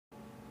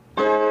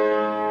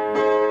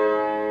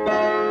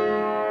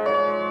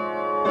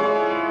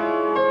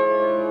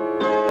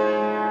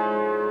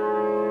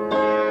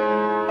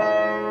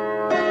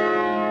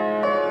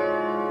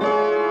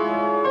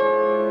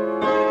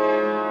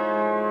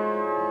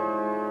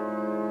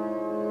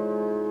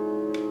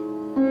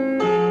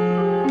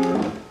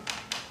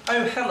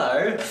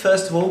hello.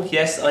 First of all,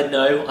 yes, I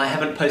know I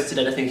haven't posted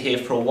anything here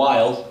for a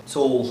while. It's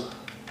all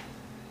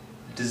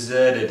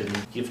deserted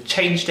and you've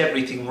changed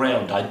everything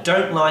round. I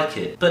don't like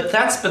it. But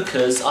that's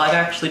because I've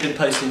actually been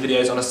posting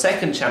videos on a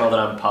second channel that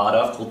I'm part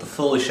of called The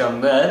Foolish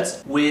Young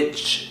Nerds,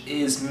 which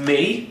is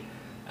me,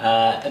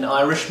 an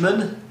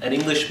Irishman, an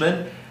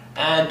Englishman,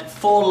 and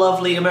 4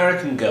 lovely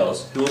American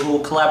girls who have all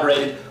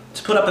collaborated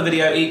to put up a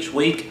video each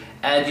week,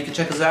 and you can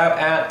check us out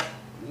at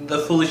The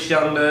Foolish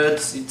Young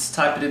Nerds. You just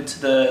type it into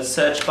the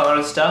search bar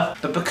and stuff.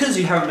 But because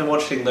you haven't been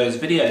watching those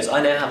videos,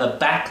 I now have a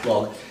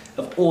backlog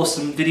of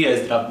awesome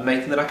videos that I've been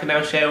making that I can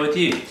now share with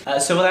you.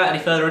 So without any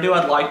further ado,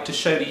 I'd like to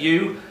show to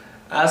you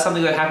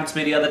something that happened to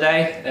me the other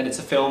day, and it's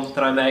a film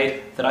that I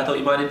made that I thought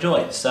you might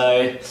enjoy.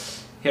 So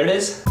here it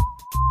is.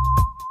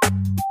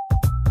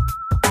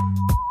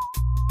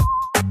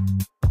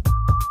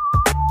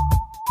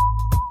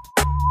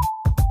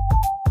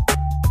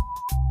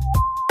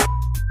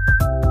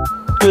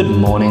 Good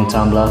morning,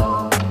 Tumblr.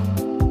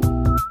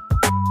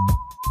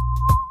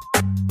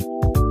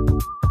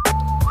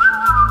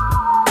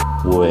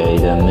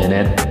 Wait a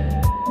minute.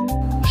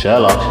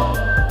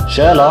 Sherlock!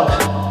 Sherlock!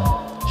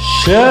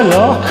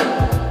 Sherlock!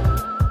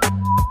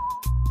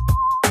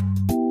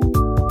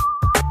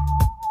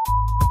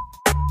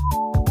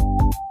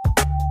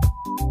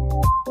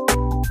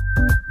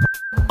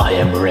 I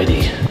am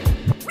ready.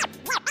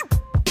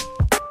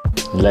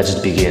 Let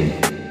it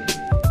begin.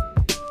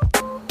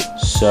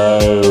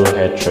 So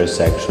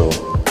heterosexual.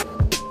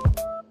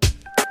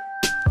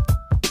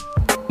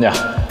 Yeah,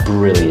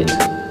 brilliant.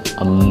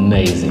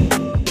 Amazing.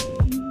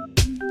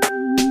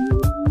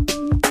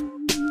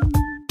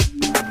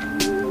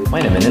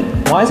 Wait a minute,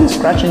 why is he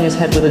scratching his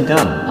head with a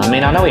gun? I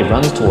mean, I know he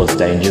runs towards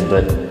danger,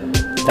 but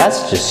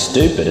that's just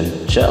stupid,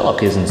 and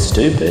Sherlock isn't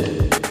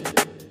stupid.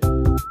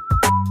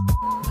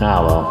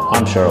 Ah well,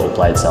 I'm sure it will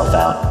play itself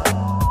out.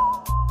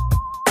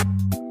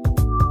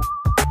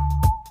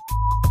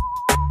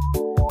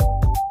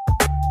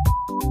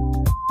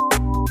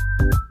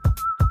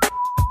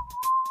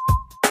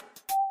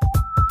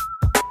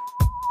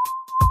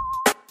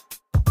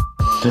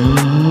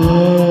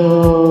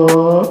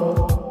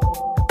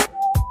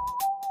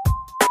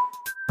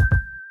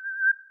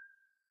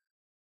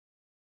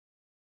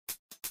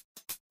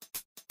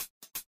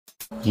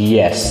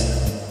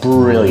 Yes,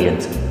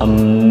 brilliant,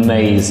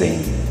 amazing.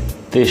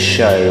 This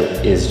show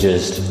is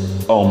just,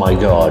 oh my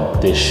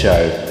god, this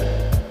show.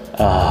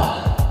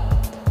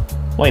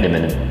 Wait a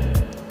minute.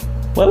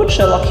 Where would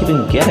Sherlock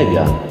even get a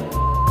gun?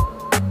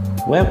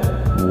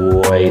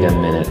 Wait a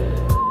minute.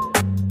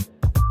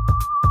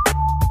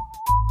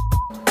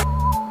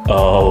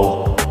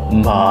 Oh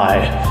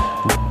my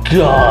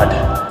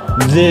god,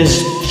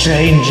 this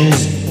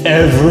changes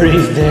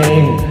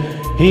everything.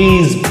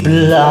 He's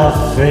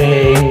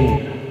bluffing.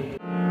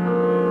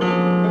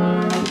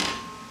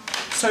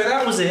 So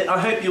that was it. I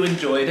hope you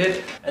enjoyed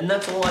it, and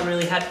that's all I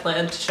really had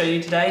planned to show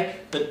you today.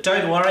 But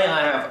don't worry, I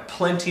have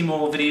plenty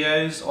more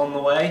videos on the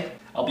way.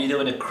 I'll be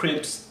doing a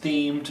cribs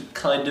themed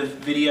kind of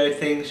video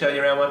thing showing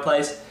you around my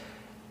place,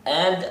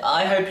 and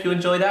I hope you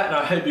enjoy that, and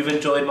I hope you've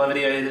enjoyed my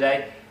video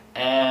today,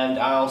 and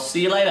I'll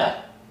see you later.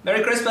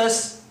 Merry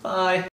Christmas! Bye!